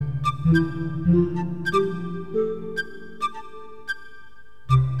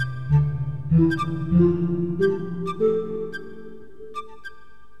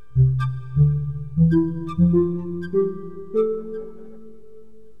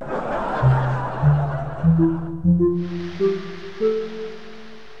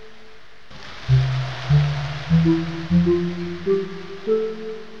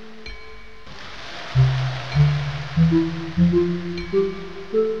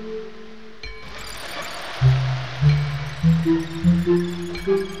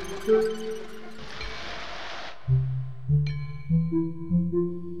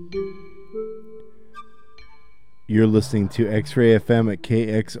You're listening to X-Ray FM at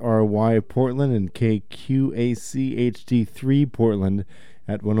KXRY Portland and KQAC HD3 Portland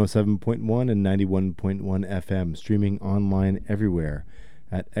at 107.1 and 91.1 FM, streaming online everywhere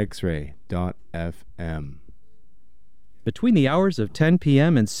at xray.fm. Between the hours of 10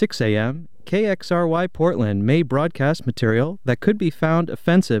 p.m. and 6 a.m., KXRY Portland may broadcast material that could be found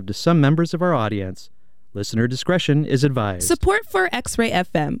offensive to some members of our audience. Listener discretion is advised. Support for X-Ray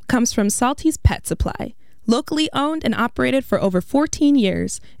FM comes from Salty's Pet Supply. Locally owned and operated for over 14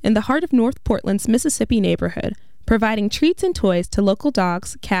 years in the heart of North Portland's Mississippi neighborhood, providing treats and toys to local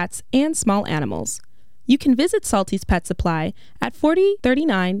dogs, cats, and small animals. You can visit Salty's Pet Supply at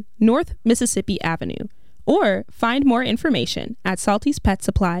 4039 North Mississippi Avenue or find more information at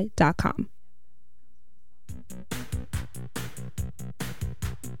saltyspetsupply.com.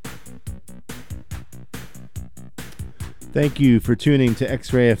 Thank you for tuning to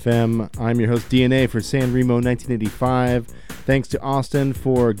X-Ray FM. I'm your host, DNA, for San Remo 1985. Thanks to Austin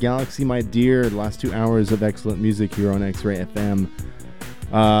for Galaxy My Dear, the last 2 hours of excellent music here on X-Ray FM.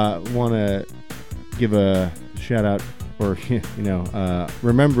 Want to give a shout out or,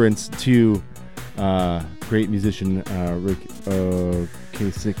 remembrance to great musician Rick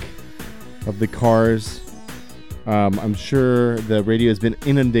Ocasek of the Cars. I'm sure the radio has been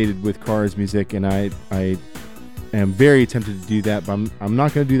inundated with Cars music, and I am very tempted to do that, but I'm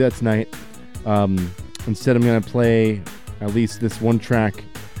not going to do that tonight. Instead, I'm going to play at least this one track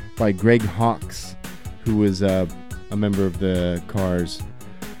by Greg Hawkes, who was a member of the Cars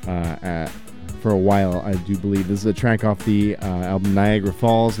for a while, I do believe. This is a track off the album Niagara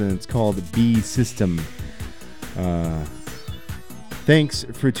Falls, and it's called B System. Thanks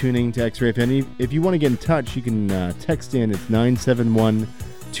for tuning to X-Ray FM. If you want to get in touch, you can text in. It's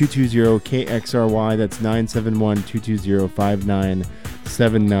 971-220-KXRY. That's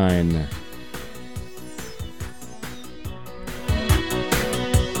 971-220-5979.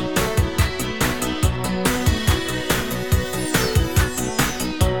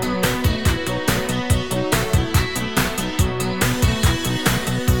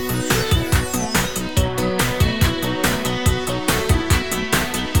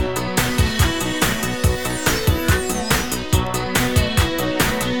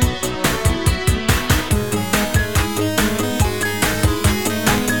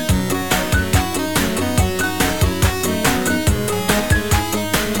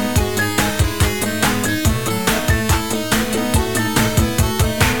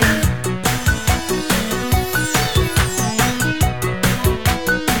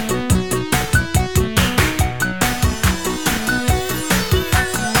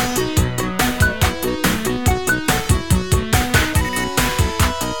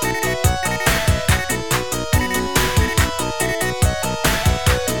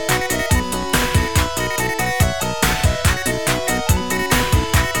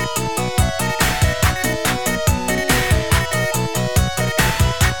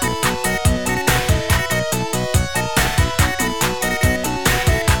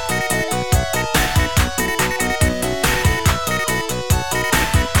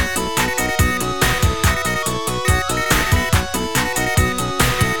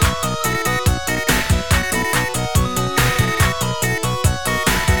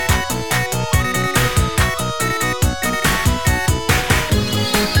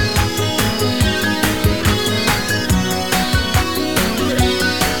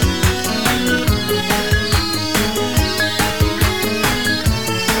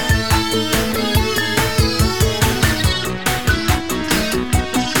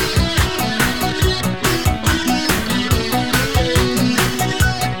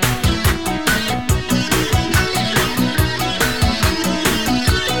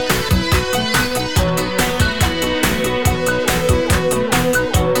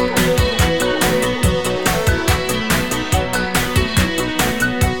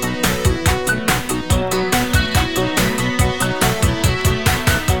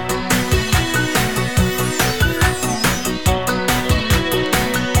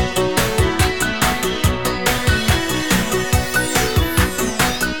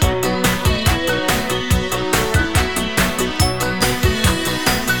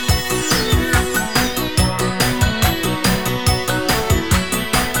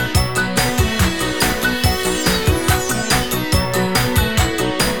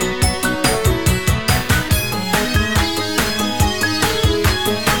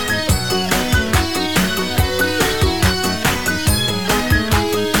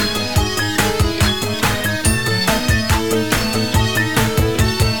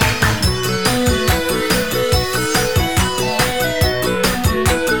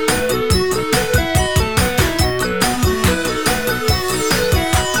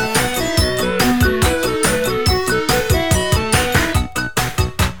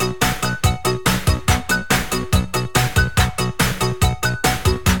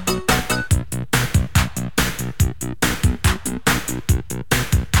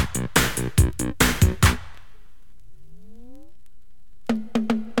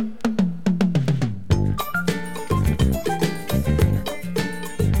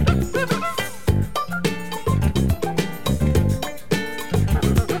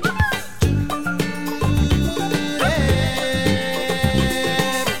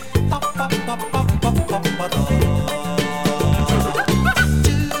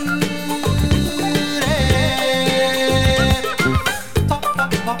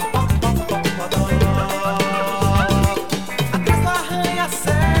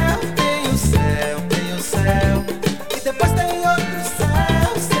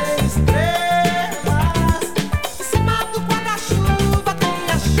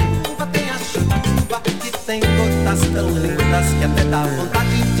 coisas tão lindas que até dá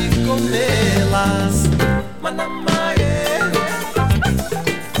vontade de comê-las. Manamaê,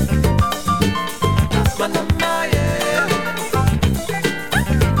 Manamaê,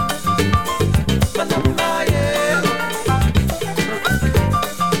 Manamaê,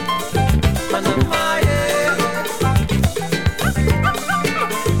 Manamaê.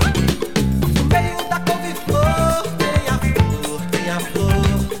 No meio da couve-flor tem a flor,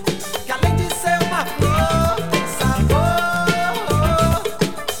 que além de ser uma flor tem sabor.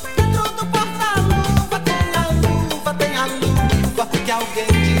 Dentro do porta-luva tem a luva que alguém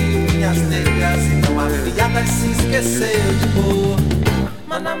de unhas negras e não afiadas se esqueceu de pôr.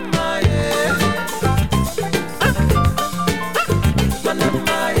 Manamaê,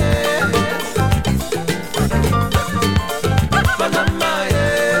 Manamaê, Manamaê,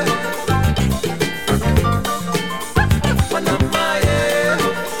 Manamaê.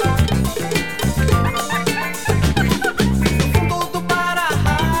 No fundo do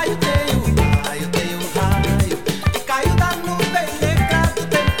para-raio tem o raio que caiu da nuvem negra do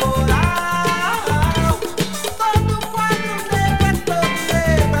temporal. Todo quadro negro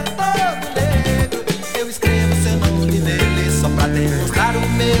é todo negro. Eu escrevo seu nome nele só pra demonstrar o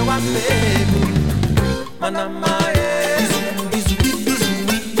meu apego. Manamaê,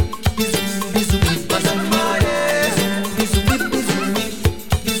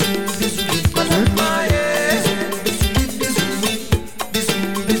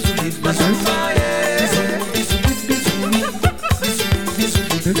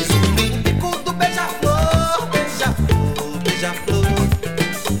 bico do beija-flor, beija-flor, beija-flor,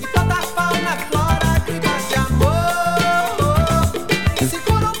 e toda a fauna, flora, grita de amor.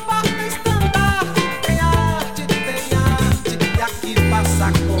 Segura o porta-estandarte, tem arte, e aqui passa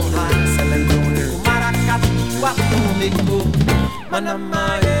com raça eletrônico, maracatu atômico.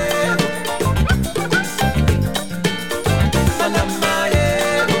 Manamaê, Manamaê,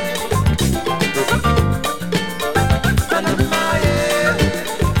 Manamaê,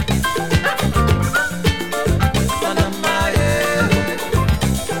 Manamaê.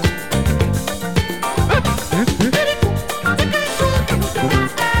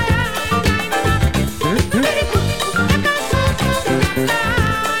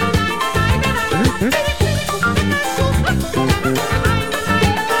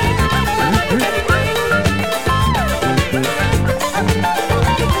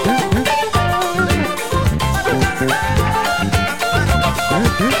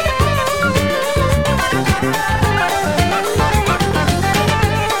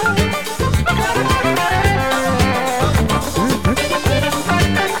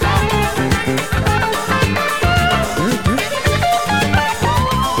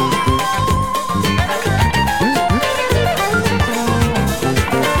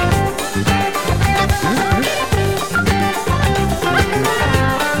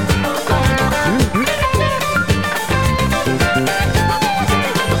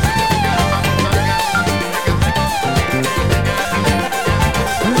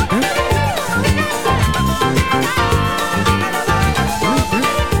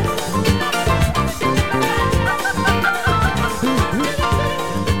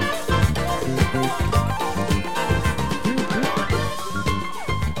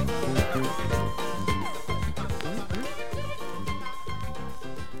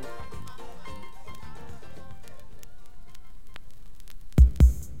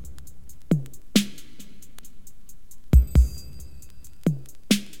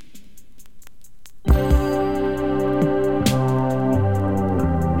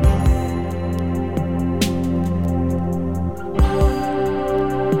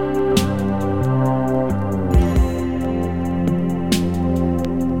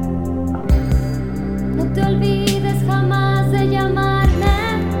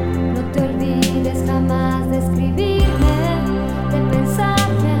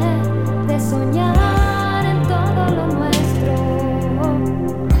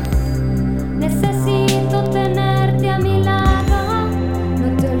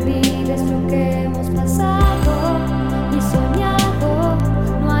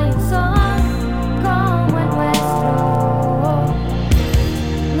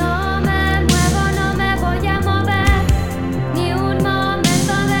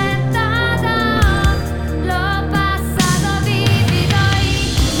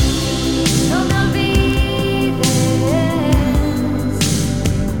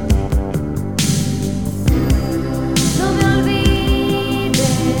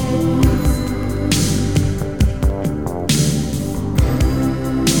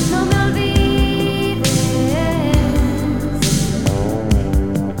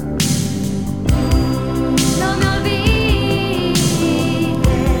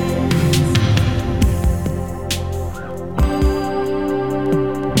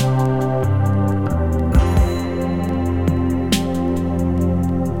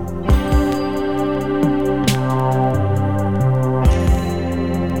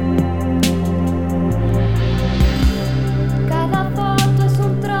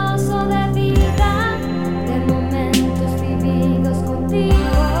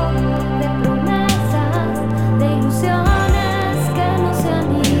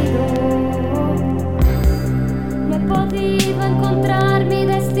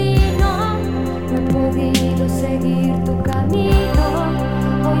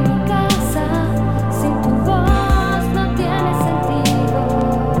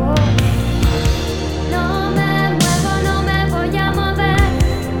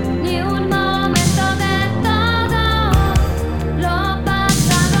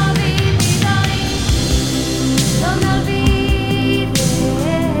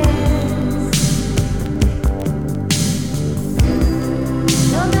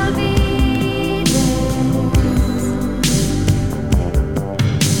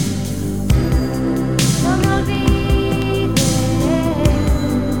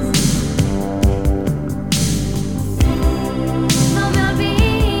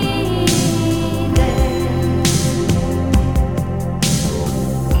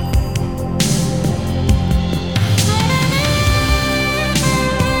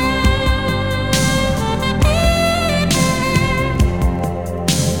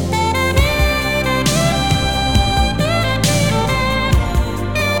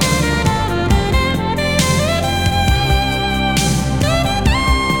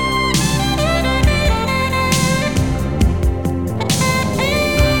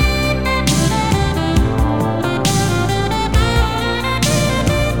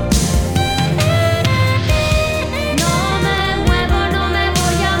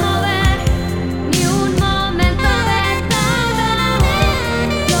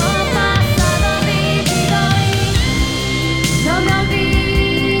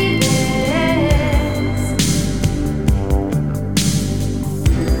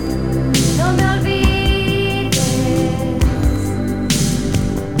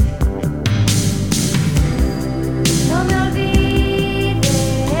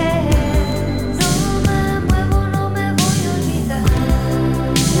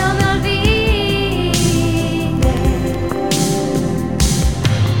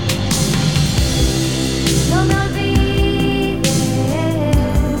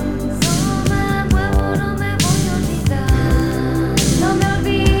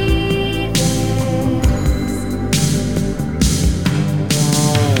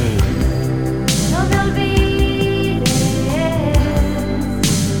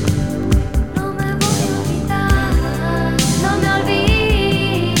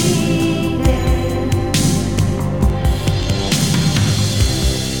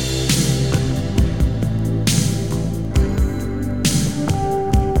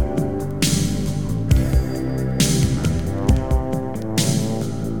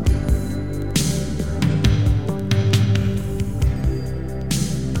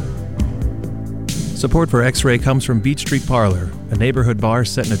 Support for X-Ray comes from Beach Street Parlor, a neighborhood bar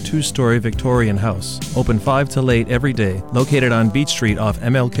set in a 2-story Victorian house. Open 5 till 8 every day, located on Beach Street off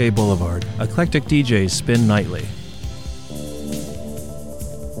MLK Boulevard. Eclectic DJs spin nightly.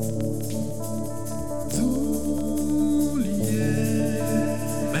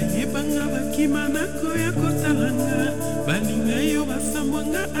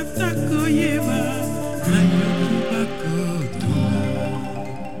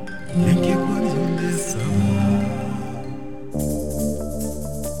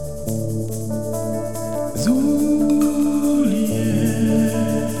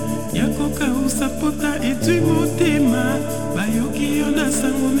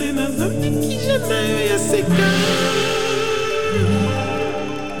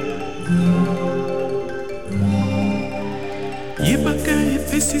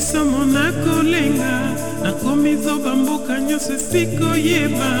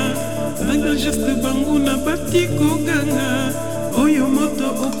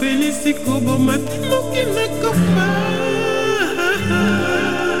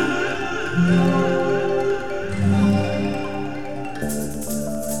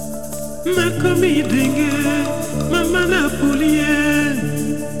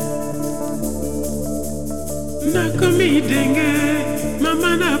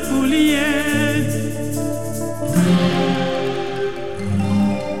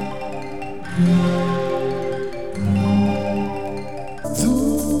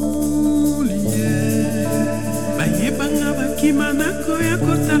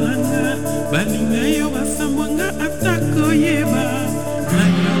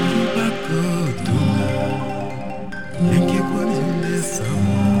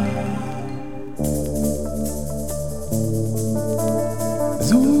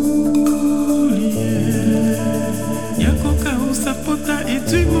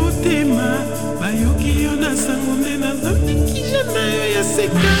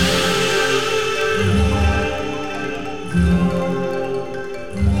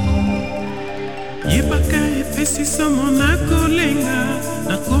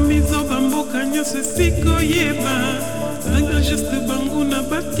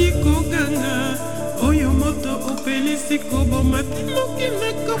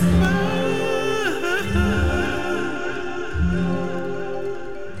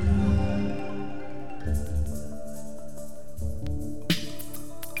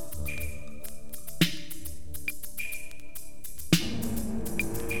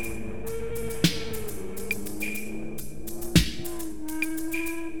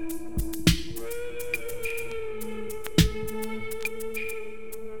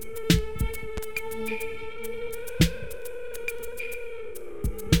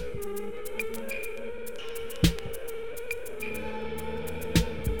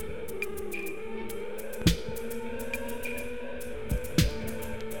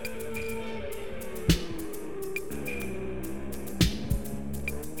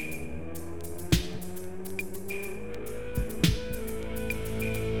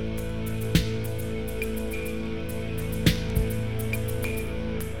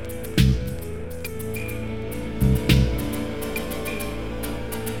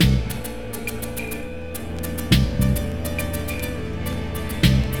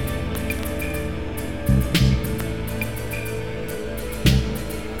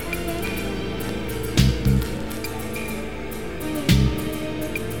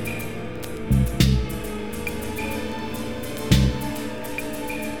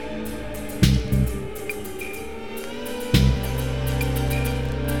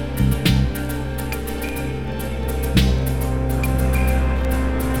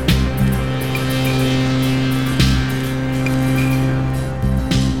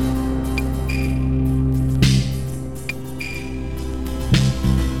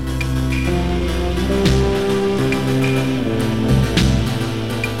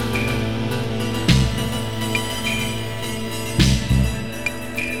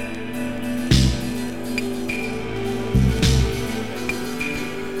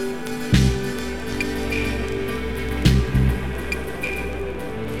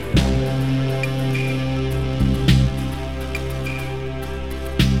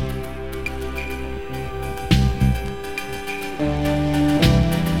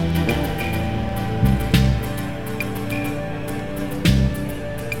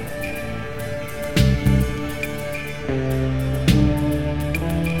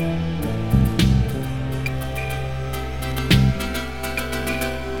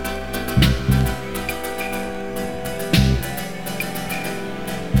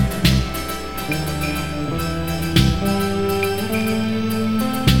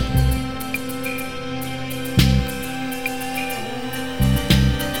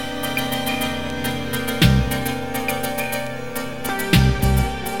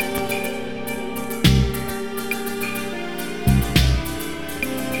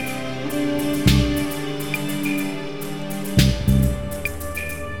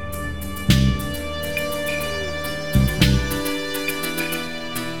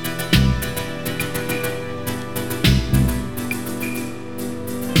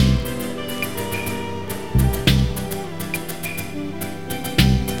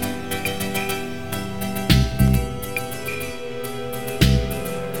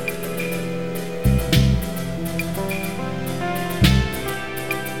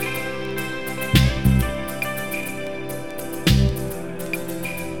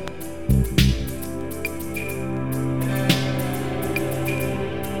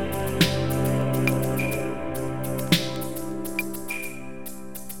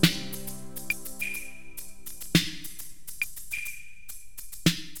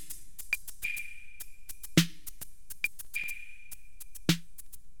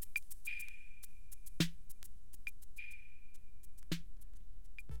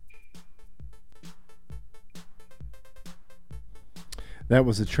 That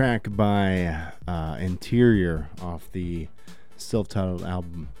was a track by Interior off the self-titled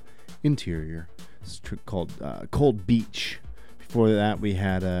album Interior. It's called Cold Beach. Before that, we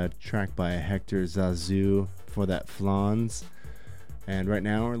had a track by Hector Zazu for that Flans. And right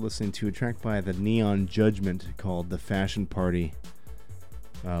now, we're listening to a track by the Neon Judgment called The Fashion Party,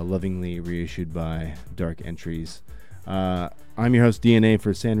 lovingly reissued by Dark Entries. I'm your host, DNA,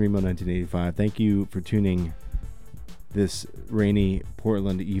 for San Remo 1985. Thank you for tuning this rainy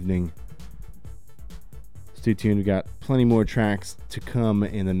Portland evening. Stay tuned. We got plenty more tracks to come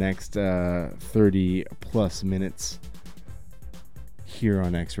in the next 30 plus minutes here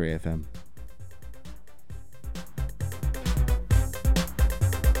on X-Ray FM.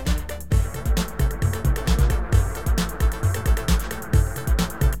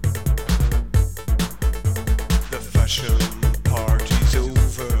 The fashion party's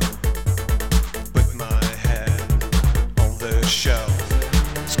over. Put my head on the shelf.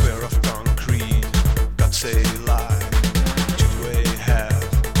 Square of concrete, God say lie. Do a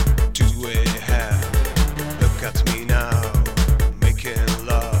have, do a have. Look at me now, making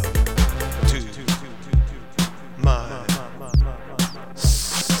love to my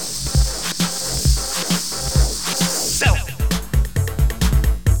self.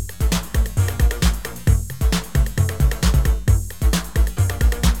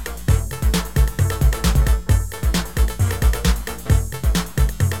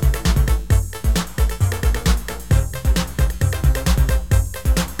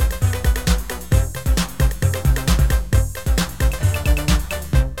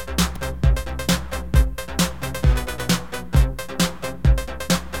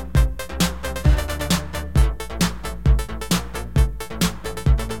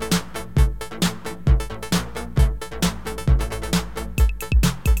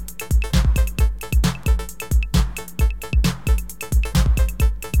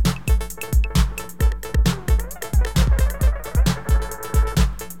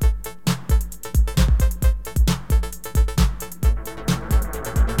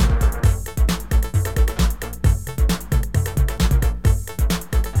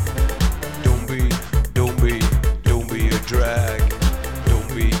 Don't be a drag.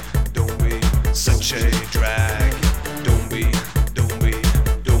 Don't be such a drag. Don't be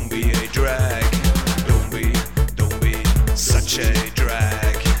a drag. Don't be such a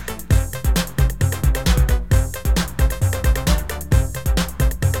drag.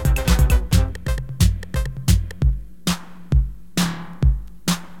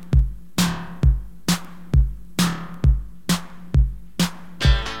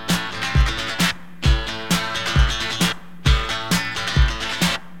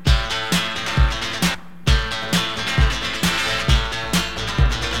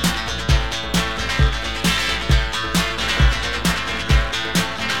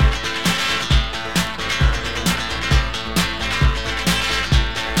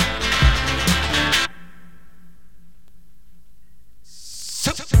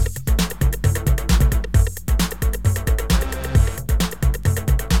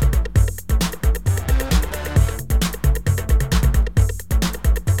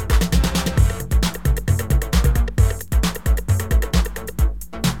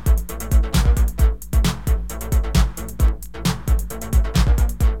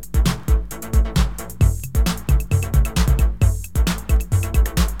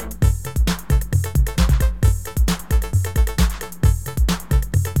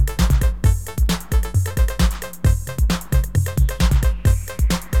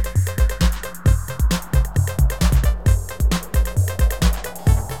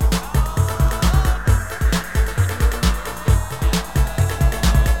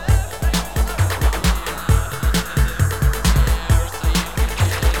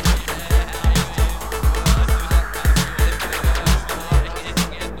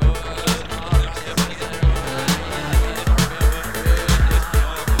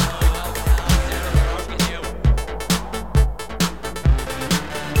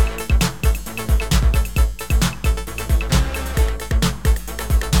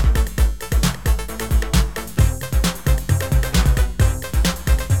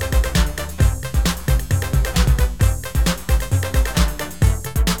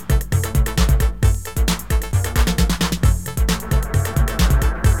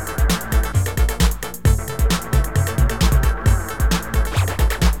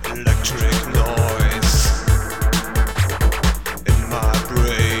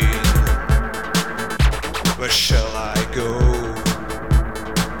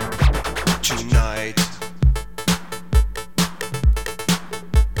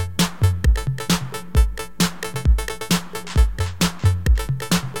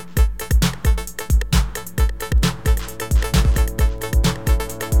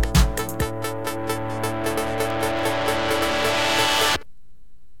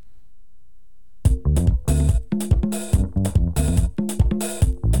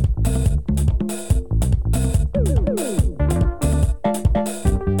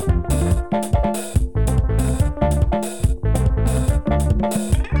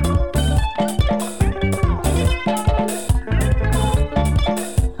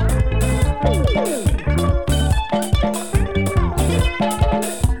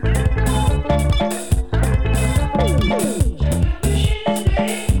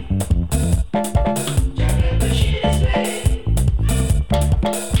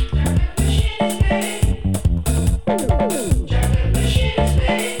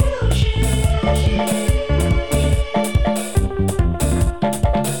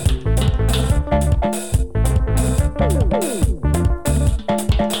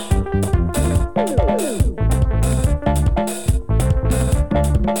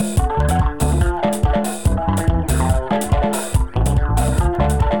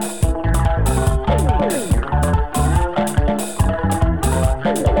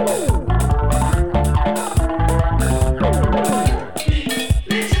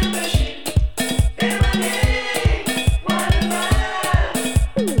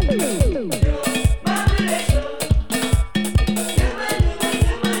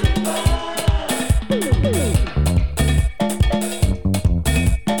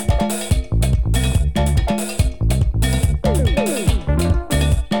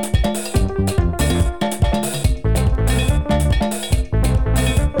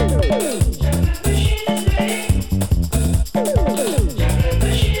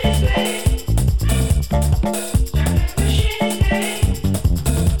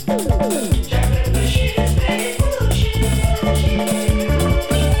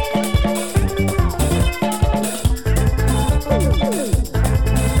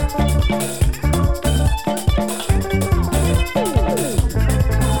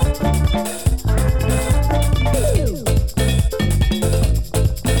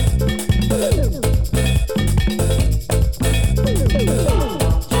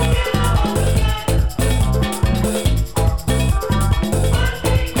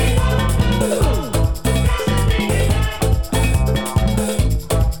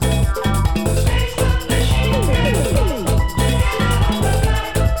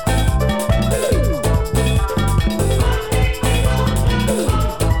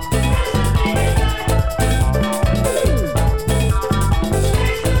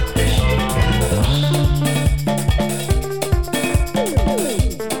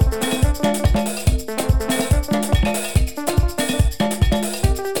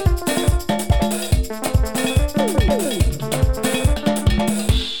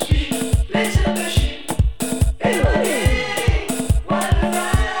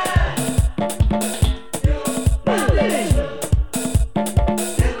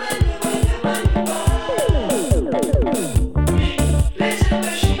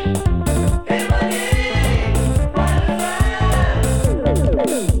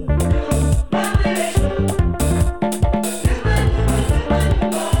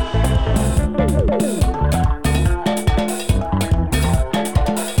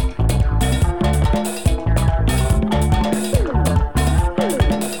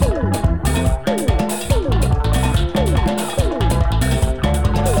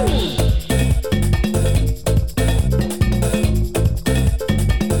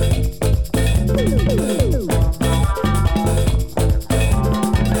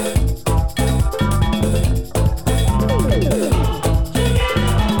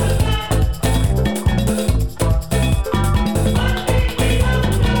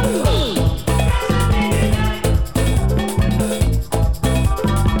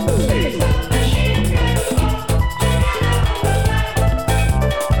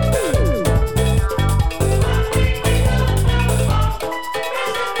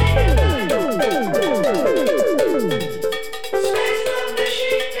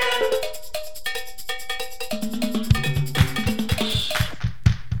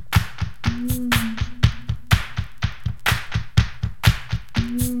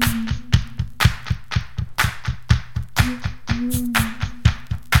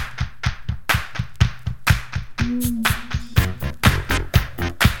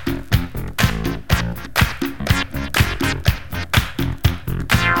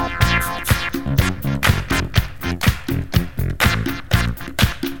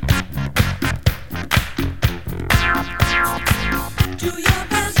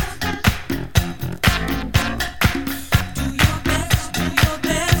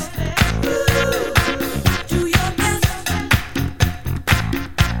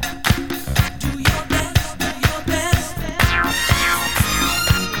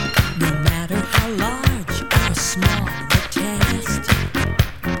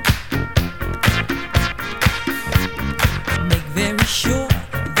 sure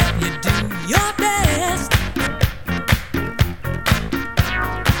that you do your best.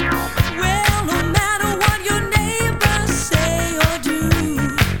 Well, no matter what your neighbors say or do,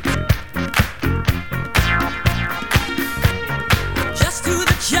 just do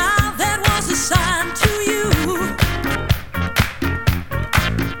the job that was assigned to you.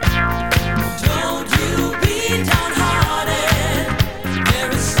 Don't you be downhearted. There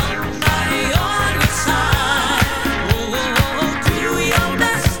is somebody on your side. Oh, do your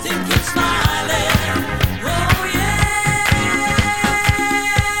best and keep smiling. Oh yes,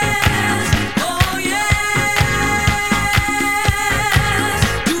 oh yes.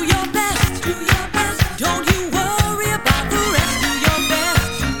 Do your best, do your best. Don't you worry about the rest. Do your best,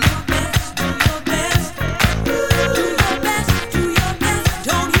 do your best, do your best. Do your best, do your best.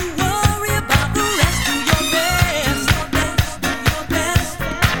 Don't you worry about the rest. Do your best, do your best.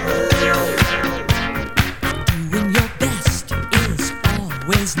 Doing your best is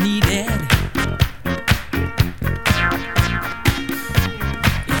always needed.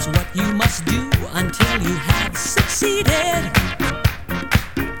 It's what you must do until you have succeeded.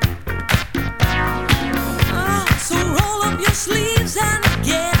 So roll up your sleeves and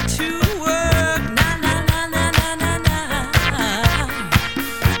get to work. Na na na na na na na.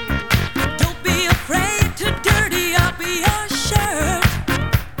 Don't be afraid to dirty up your shirt.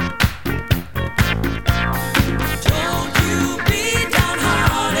 Don't you be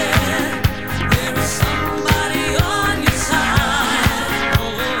downhearted. There is somebody on your side.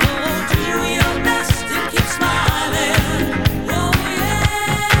 Oh, do your best and keep smiling. Oh yes,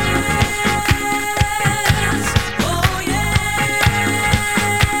 oh yes,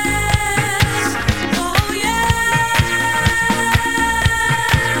 oh yes,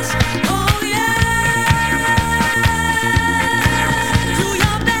 oh yes. Do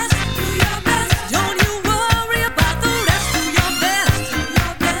your best, do your best. Don't you worry about the rest. Do your best, do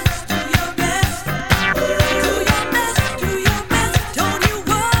your best, do your best. Do your best, do your best. Don't you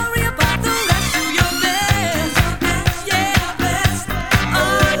worry about the rest. Do your best, yeah, best.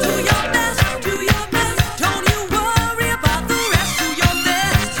 Do your best, do your best. Don't you worry about the rest. Do your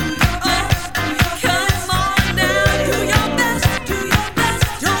best, do your best. Come on now, do your best, do your best.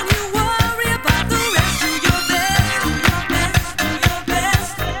 Don't you worry about the rest. Do your best, do your best, do your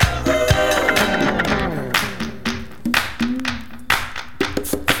best.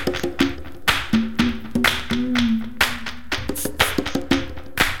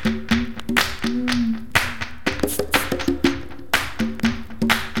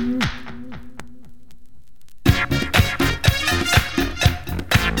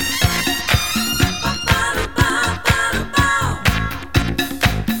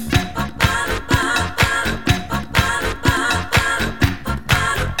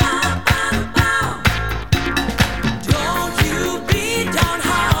 Don't you be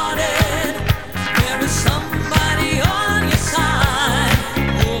downhearted. There is somebody on your side.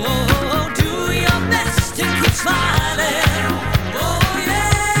 Oh, do your best and keep smiling. Oh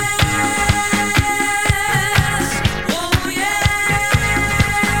yes, oh yes,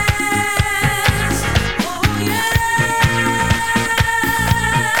 oh yes,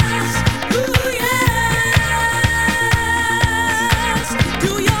 ooh yes.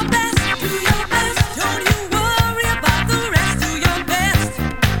 Do your best, do your best. Don't you worry about the rest. Do your best.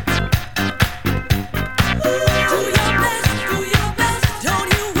 Do your best, do your best. Don't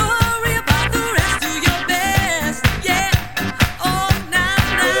you worry about the rest. Do your best, yeah. Oh, now,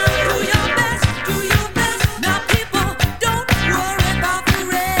 do your best, do your best. Now, people, don't worry about the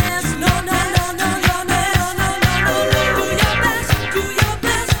rest. No, no, no, no, no, no, no, no, no. Do your best, do your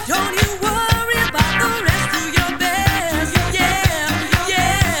best. Don't you worry about the rest. Do your best, yeah,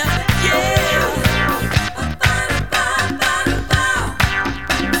 yeah, yeah.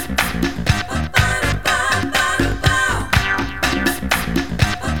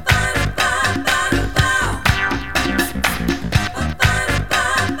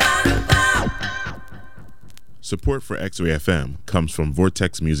 Support for X-Ray FM comes from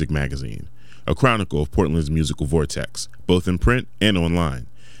Vortex Music Magazine, a chronicle of Portland's musical vortex, both in print and online,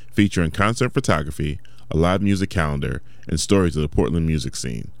 featuring concert photography, a live music calendar, and stories of the Portland music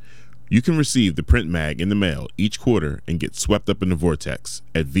scene. You can receive the print mag in the mail each quarter and get swept up in the vortex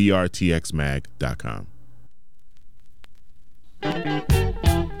at vrtxmag.com.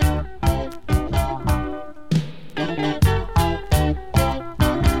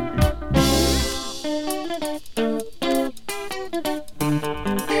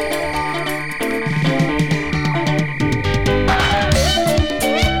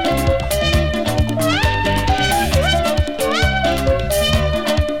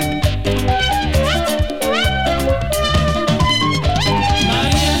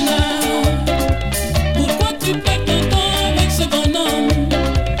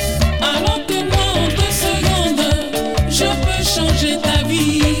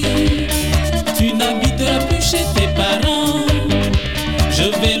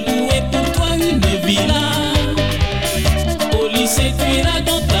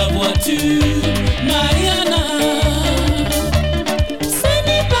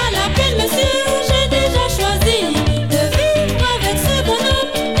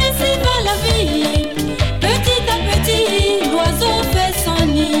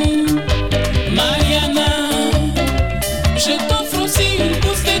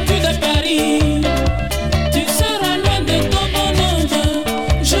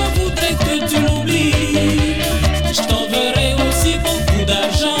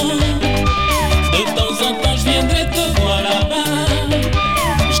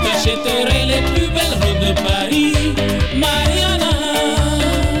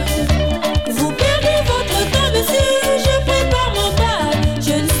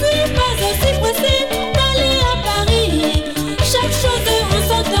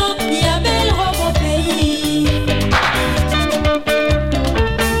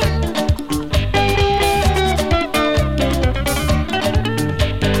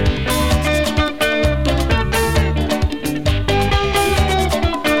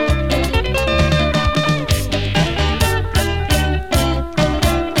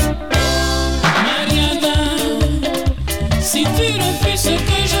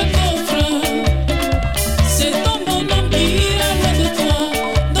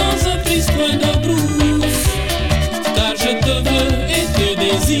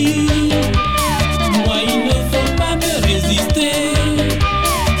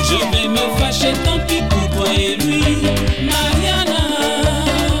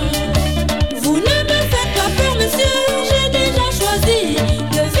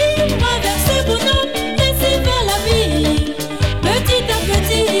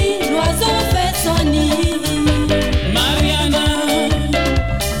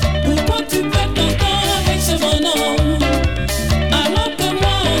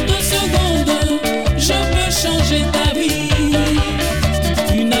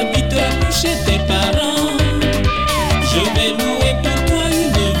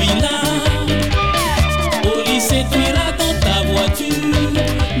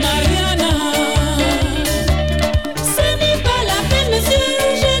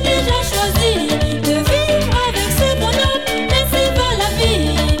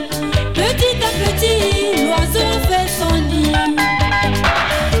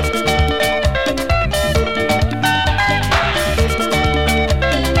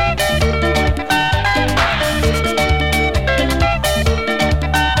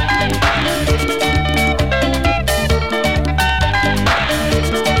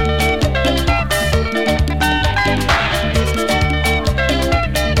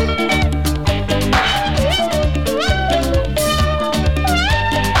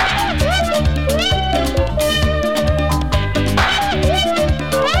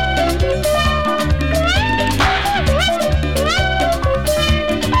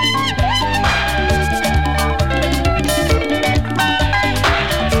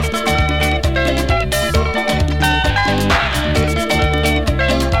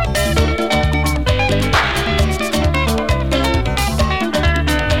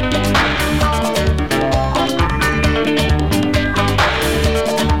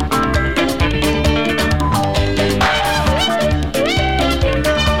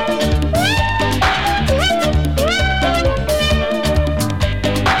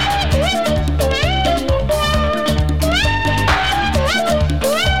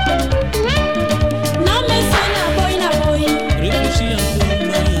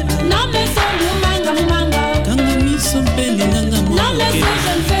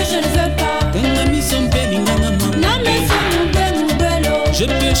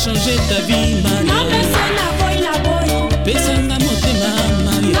 changer ta vie, Maria. Pesanga motema,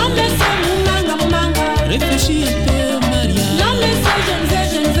 Maria. Réfléchis un peu, Maria.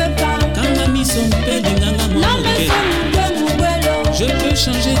 Je ne veux pas. Kanga miso mpe linganga moke. Je peux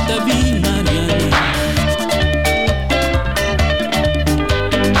changer ta vie, Mariana.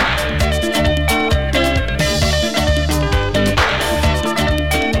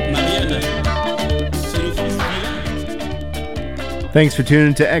 Mariana, c'est le fils vilain. Thanks for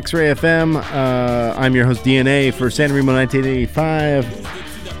tuning to X-Ray FM. I'm your host DNA for San Remo 1985.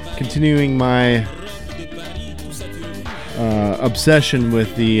 Continuing my obsession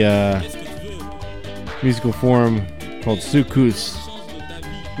with the musical form called Soukous.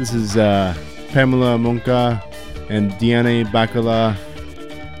 This is Pamela Monka and Diane Bacala, a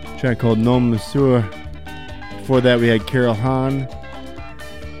track called Non Monsieur. Before that we had Carol Hahn,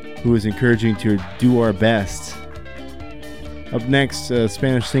 who was encouraging to do our best. Up next, a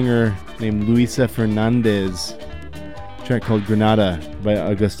Spanish singer named Luisa Fernandez, a track called Granada by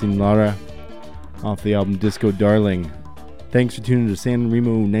Agustin Lara off the album Disco Darling. Thanks for tuning to San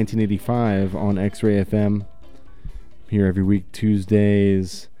Remo 1985 on X-Ray FM. Here every week,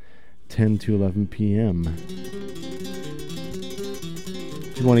 Tuesdays, 10 to 11 p.m.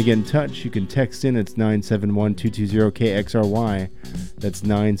 If you want to get in touch, you can text in. It's 971-220-KXRY. That's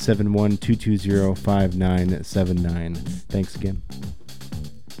 971-220-5979. Thanks again.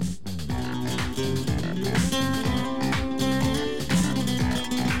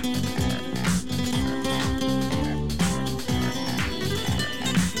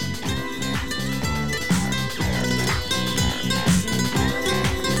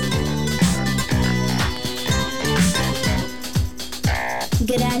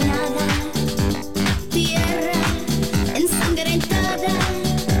 Granada, tierra ensangrentada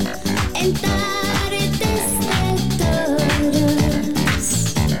en tardes de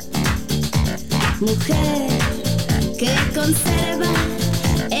toros. Mujer que conserva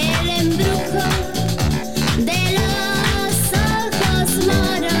el embrujo de los ojos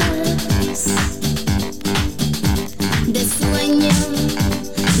moros, de sueño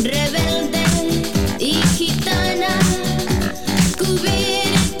rebelde y gitana,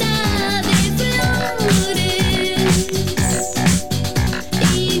 cubierta de flores,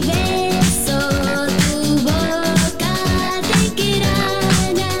 y beso tu boca de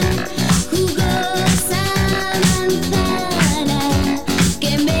grana, jugosa manzana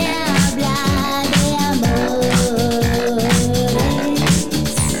que me habla de amores.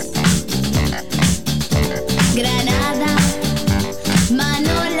 Granada,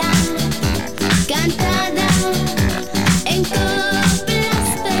 Manola, cantada en coplas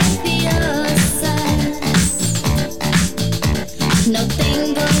preciosas. No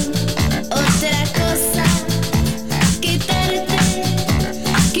tengo otra cosa que darte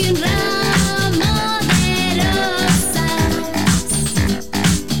que un ramo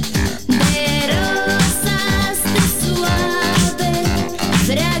de rosas de suave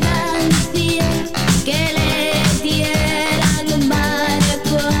fragancia que le dieran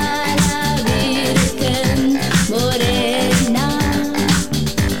marco a la Virgen morena.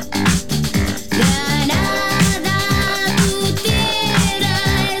 Granada, tu tierra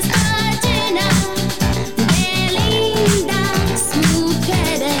está llena de lindas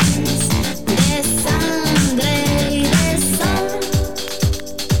mujeres, de sangre y de sol.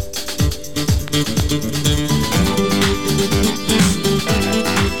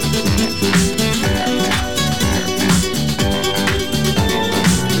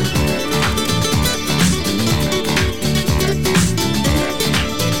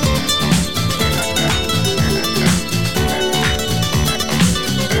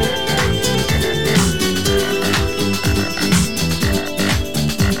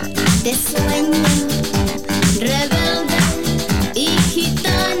 De sueño rebelde y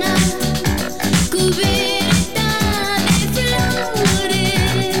gitana, cubierta de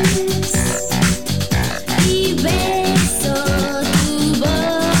flores, y beso tu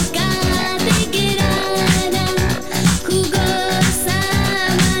boca de grana, jugosa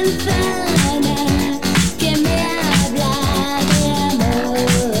manzana que me habla de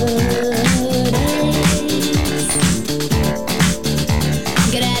amores.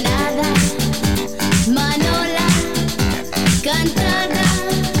 Granada,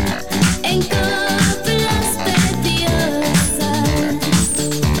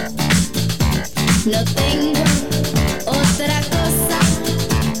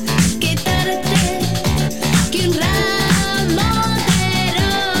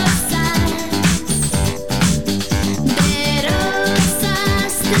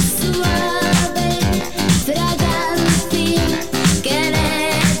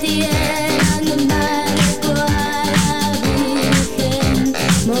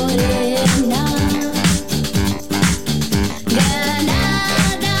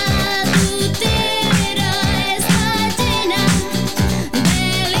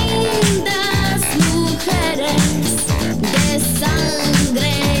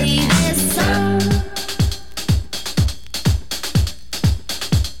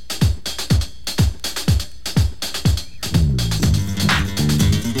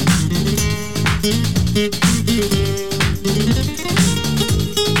 Support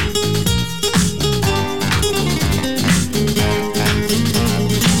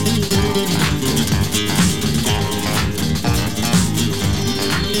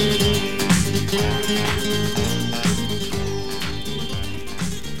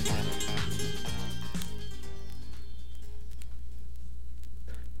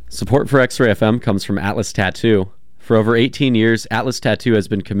for X-Ray FM comes from Atlas Tattoo. For over 18 years, Atlas Tattoo has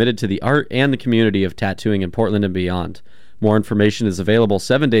been committed to the art and the community of tattooing in Portland and beyond. More information is available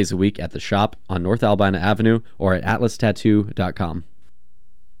 7 days a week at the shop on North Albina Avenue or at atlastattoo.com.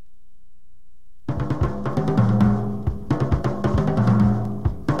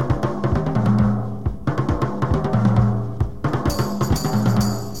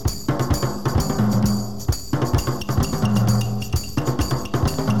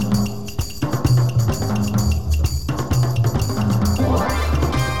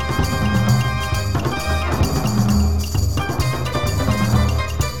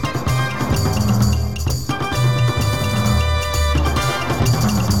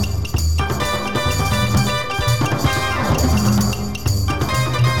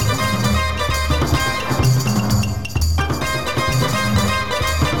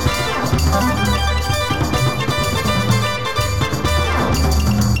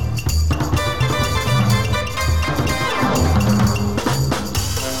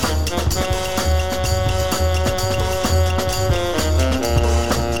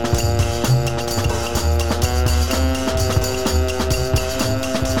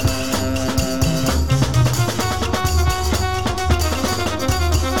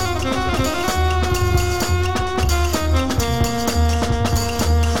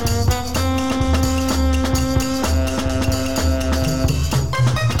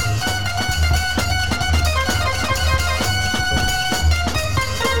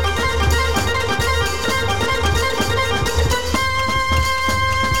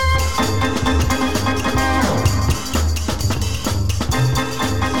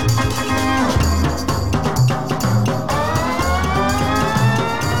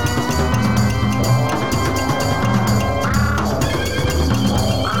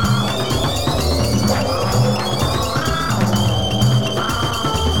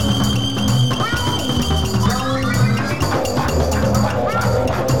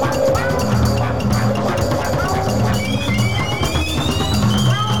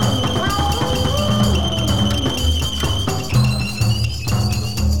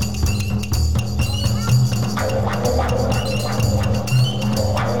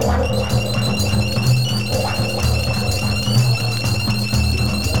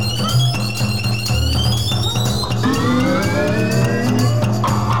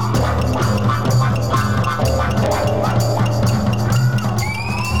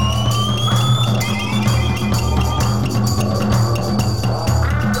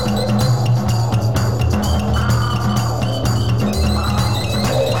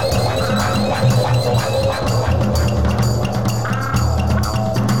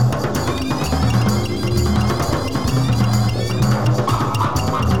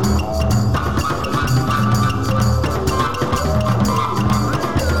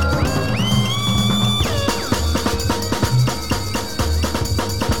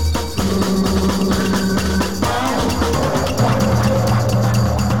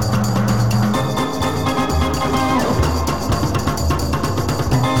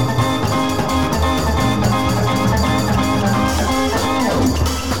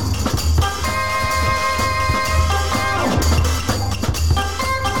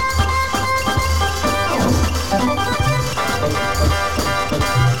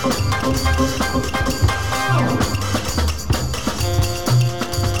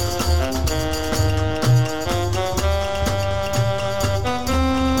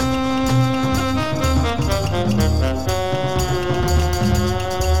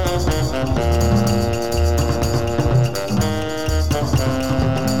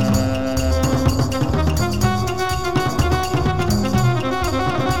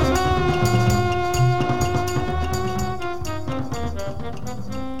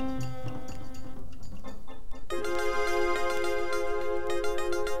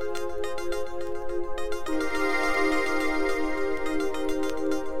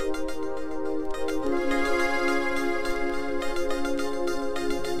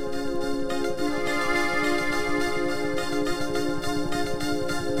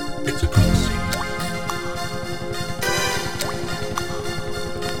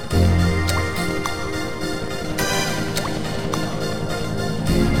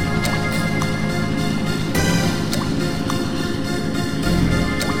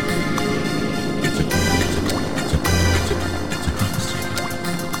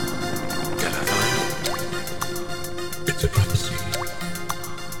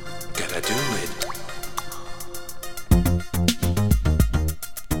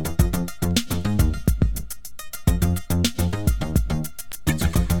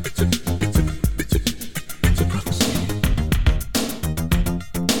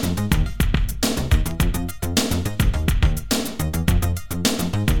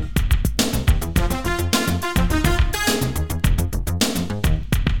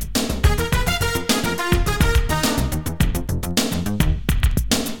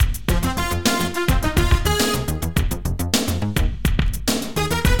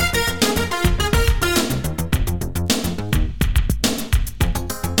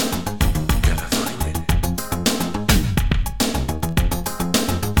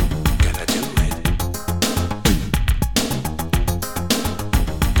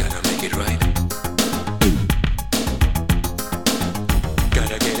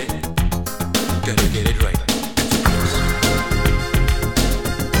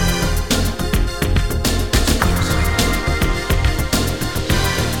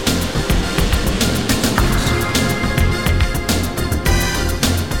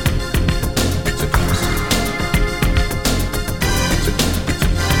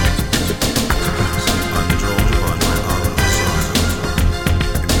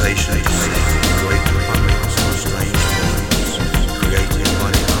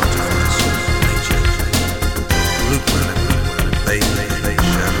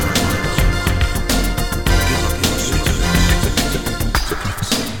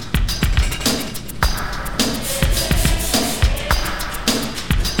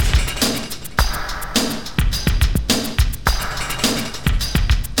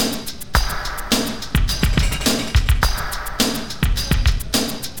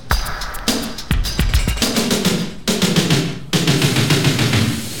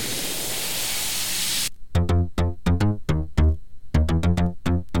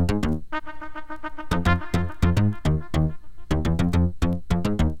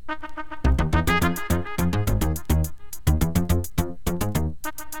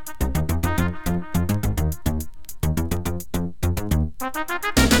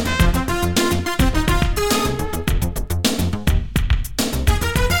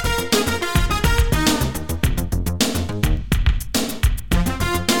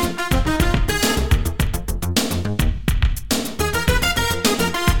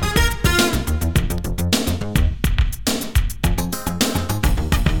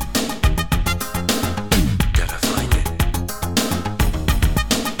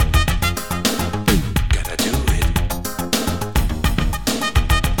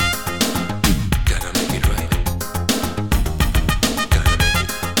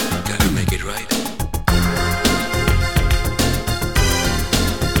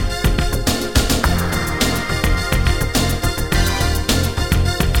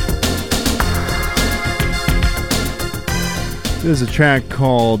 There's a track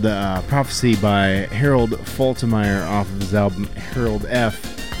called Prophecy by Harold Faltermeyer off of his album Harold F.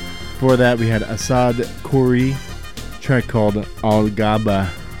 Before that, we had Assad Khoury, track called Al Gaba.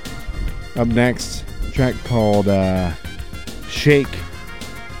 Up next, a track called Shake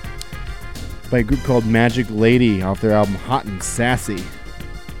by a group called Magic Lady off their album Hot and Sassy.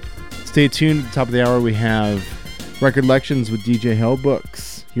 Stay tuned. At the top of the hour, we have Record Lections with DJ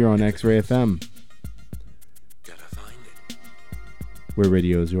Hellbooks here on X-Ray FM, where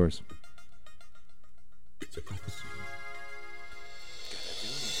radio is yours.